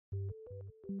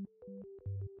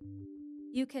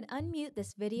You can unmute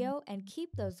this video and keep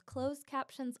those closed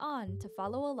captions on to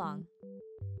follow along.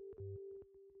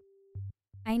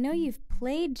 I know you've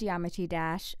played Geometry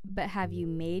Dash, but have you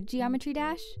made Geometry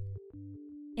Dash?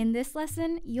 In this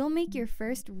lesson, you'll make your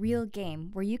first real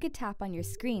game where you could tap on your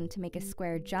screen to make a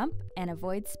square jump and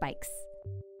avoid spikes.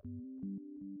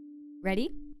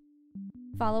 Ready?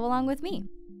 Follow along with me.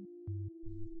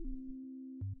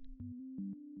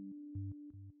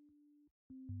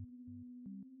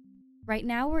 Right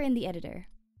now we're in the editor.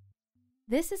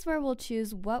 This is where we'll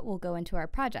choose what will go into our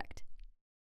project.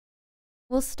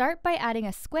 We'll start by adding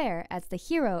a square as the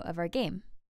hero of our game.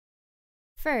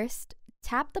 First,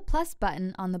 tap the plus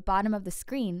button on the bottom of the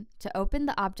screen to open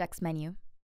the Objects menu.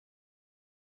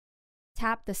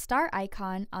 Tap the star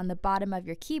icon on the bottom of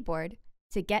your keyboard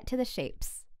to get to the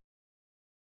shapes.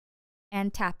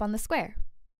 And tap on the square.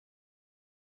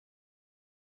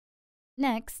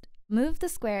 Next, move the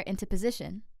square into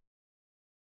position.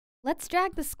 Let's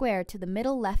drag the square to the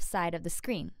middle left side of the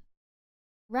screen,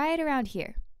 right around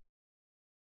here.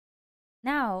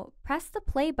 Now, press the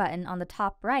play button on the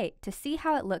top right to see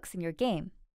how it looks in your game.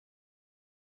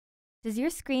 Does your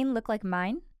screen look like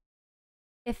mine?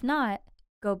 If not,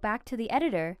 go back to the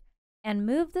editor and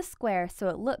move the square so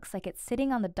it looks like it's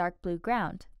sitting on the dark blue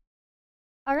ground.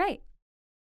 All right.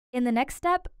 In the next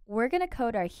step, we're going to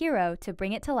code our hero to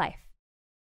bring it to life.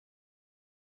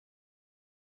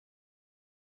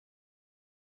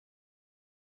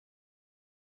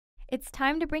 It's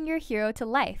time to bring your hero to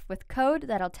life with code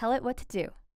that'll tell it what to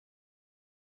do.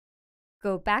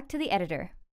 Go back to the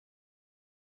editor.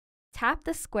 Tap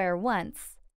the square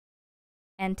once,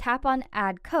 and tap on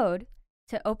Add Code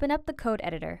to open up the code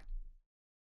editor.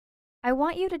 I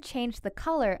want you to change the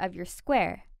color of your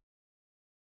square.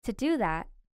 To do that,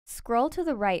 scroll to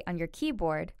the right on your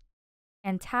keyboard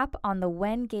and tap on the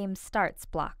When Game Starts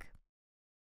block.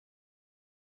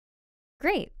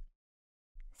 Great!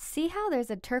 See how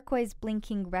there's a turquoise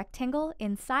blinking rectangle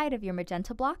inside of your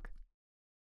magenta block?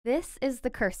 This is the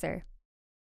cursor,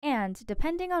 and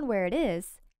depending on where it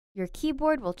is, your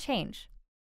keyboard will change.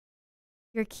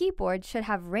 Your keyboard should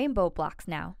have rainbow blocks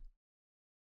now.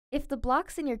 If the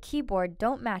blocks in your keyboard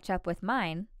don't match up with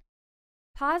mine,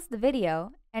 pause the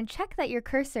video and check that your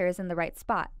cursor is in the right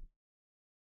spot.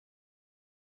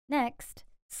 Next,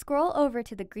 scroll over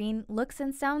to the green Looks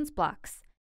and Sounds blocks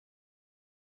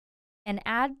and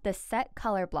add the Set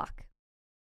Color block.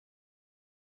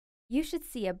 You should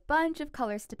see a bunch of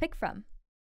colors to pick from.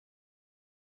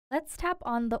 Let's tap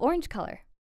on the orange color.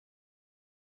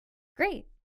 Great!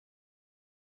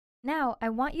 Now I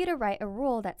want you to write a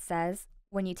rule that says,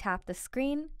 when you tap the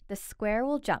screen, the square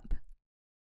will jump.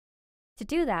 To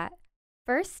do that,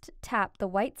 first tap the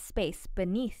white space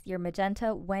beneath your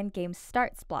magenta When Game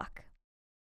Starts block.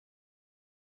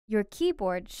 Your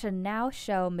keyboard should now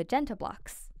show magenta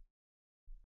blocks.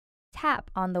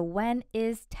 Tap on the When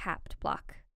Is Tapped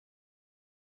block.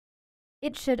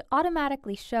 It should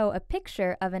automatically show a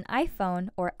picture of an iPhone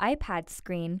or iPad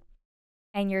screen,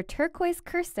 and your turquoise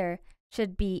cursor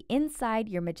should be inside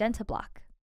your magenta block.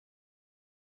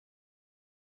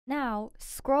 Now,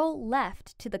 scroll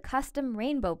left to the custom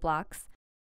rainbow blocks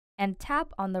and tap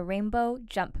on the Rainbow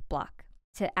Jump block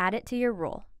to add it to your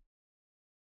rule.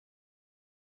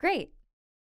 Great!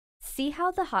 See how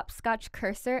the Hopscotch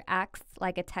cursor acts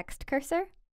like a text cursor?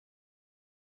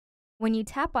 When you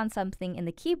tap on something in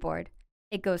the keyboard,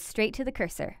 it goes straight to the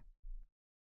cursor.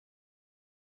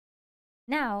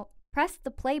 Now, press the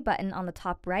play button on the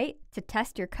top right to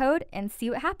test your code and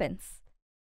see what happens.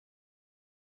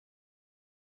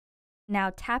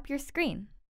 Now tap your screen.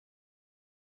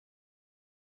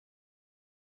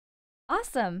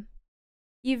 Awesome!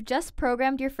 You've just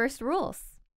programmed your first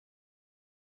rules.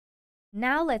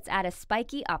 Now let's add a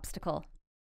spiky obstacle.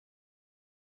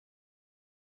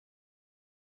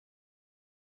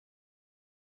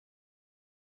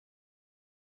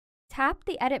 Tap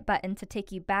the Edit button to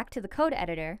take you back to the code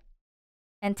editor,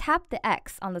 and tap the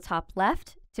X on the top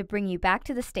left to bring you back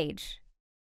to the stage.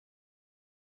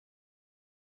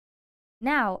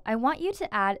 Now, I want you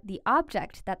to add the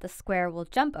object that the square will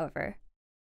jump over.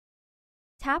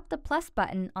 Tap the plus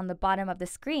button on the bottom of the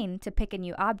screen to pick a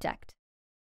new object.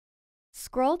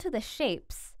 Scroll to the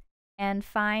Shapes and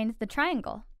find the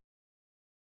triangle.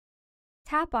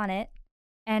 Tap on it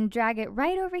and drag it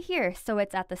right over here so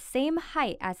it's at the same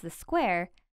height as the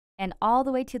square and all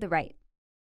the way to the right.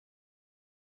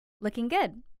 Looking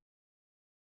good.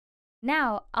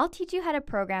 Now, I'll teach you how to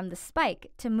program the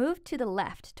spike to move to the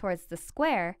left towards the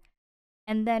square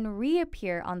and then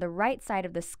reappear on the right side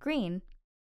of the screen,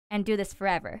 and do this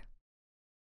forever.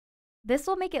 This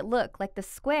will make it look like the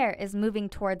square is moving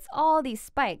towards all these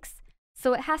spikes,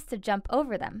 so it has to jump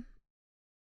over them.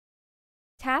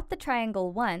 Tap the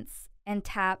triangle once and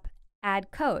tap Add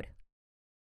Code.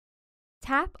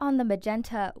 Tap on the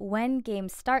magenta When Game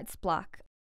Starts block.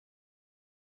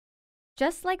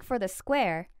 Just like for the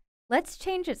square, let's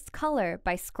change its color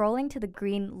by scrolling to the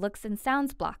green Looks and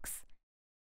Sounds blocks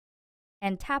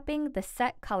and tapping the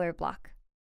Set Color block.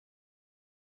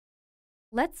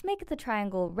 Let's make the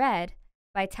triangle red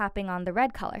by tapping on the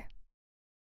red color.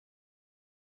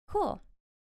 Cool.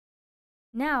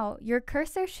 Now your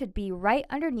cursor should be right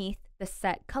underneath the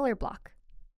Set Color block.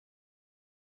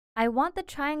 I want the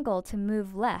triangle to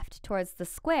move left towards the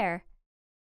square,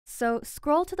 so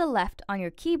scroll to the left on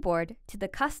your keyboard to the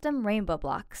custom rainbow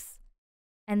blocks,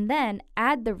 and then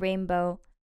add the rainbow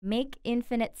Make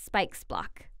Infinite Spikes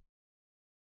block.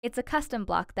 It's a custom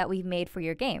block that we've made for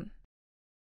your game.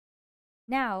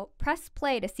 Now press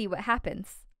play to see what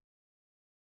happens.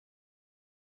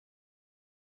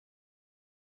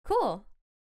 Cool!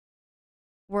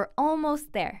 We're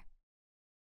almost there.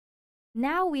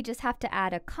 Now we just have to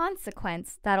add a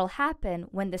consequence that'll happen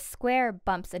when the square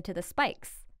bumps into the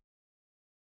spikes.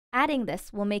 Adding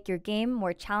this will make your game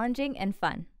more challenging and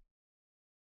fun.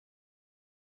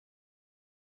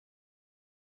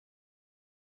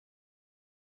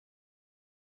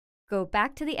 Go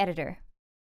back to the editor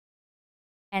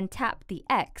and tap the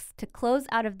X to close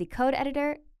out of the code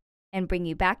editor and bring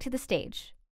you back to the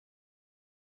stage.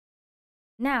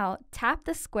 Now tap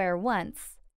the square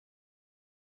once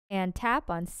and tap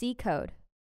on C code.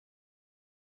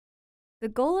 The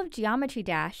goal of Geometry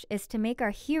Dash is to make our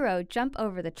hero jump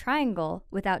over the triangle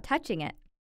without touching it.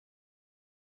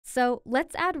 So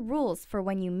let's add rules for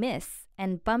when you miss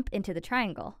and bump into the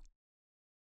triangle.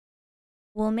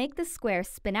 We'll make the square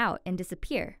spin out and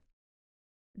disappear.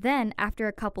 Then, after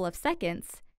a couple of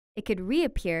seconds, it could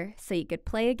reappear so you could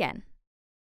play again.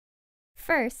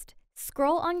 First,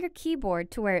 scroll on your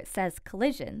keyboard to where it says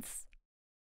Collisions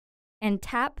and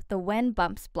tap the When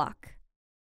Bumps block.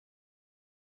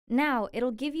 Now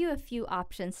it'll give you a few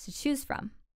options to choose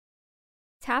from.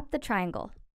 Tap the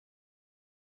triangle.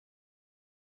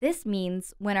 This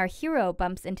means when our hero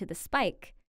bumps into the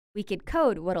spike, we could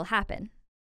code what'll happen.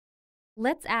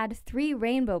 Let's add 3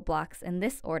 rainbow blocks in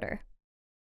this order.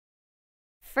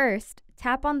 First,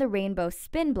 tap on the rainbow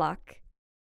spin block,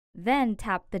 then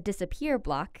tap the disappear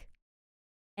block,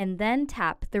 and then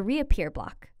tap the reappear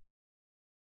block.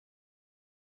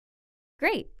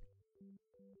 Great!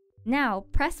 Now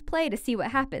press play to see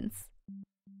what happens.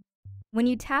 When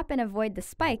you tap and avoid the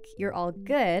spike, you're all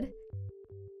good.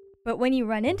 But when you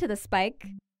run into the spike,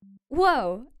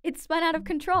 whoa, it spun out of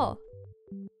control.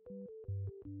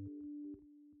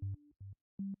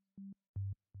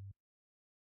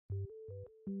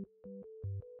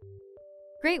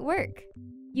 Great work!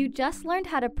 You just learned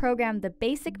how to program the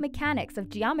basic mechanics of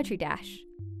Geometry Dash.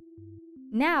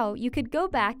 Now you could go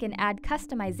back and add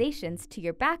customizations to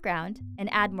your background and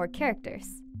add more characters.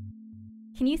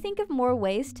 Can you think of more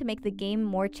ways to make the game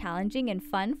more challenging and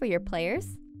fun for your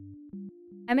players?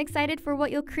 I'm excited for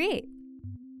what you'll create.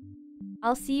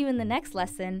 I'll see you in the next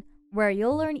lesson, where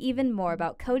you'll learn even more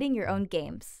about coding your own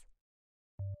games.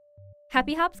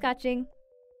 Happy hopscotching!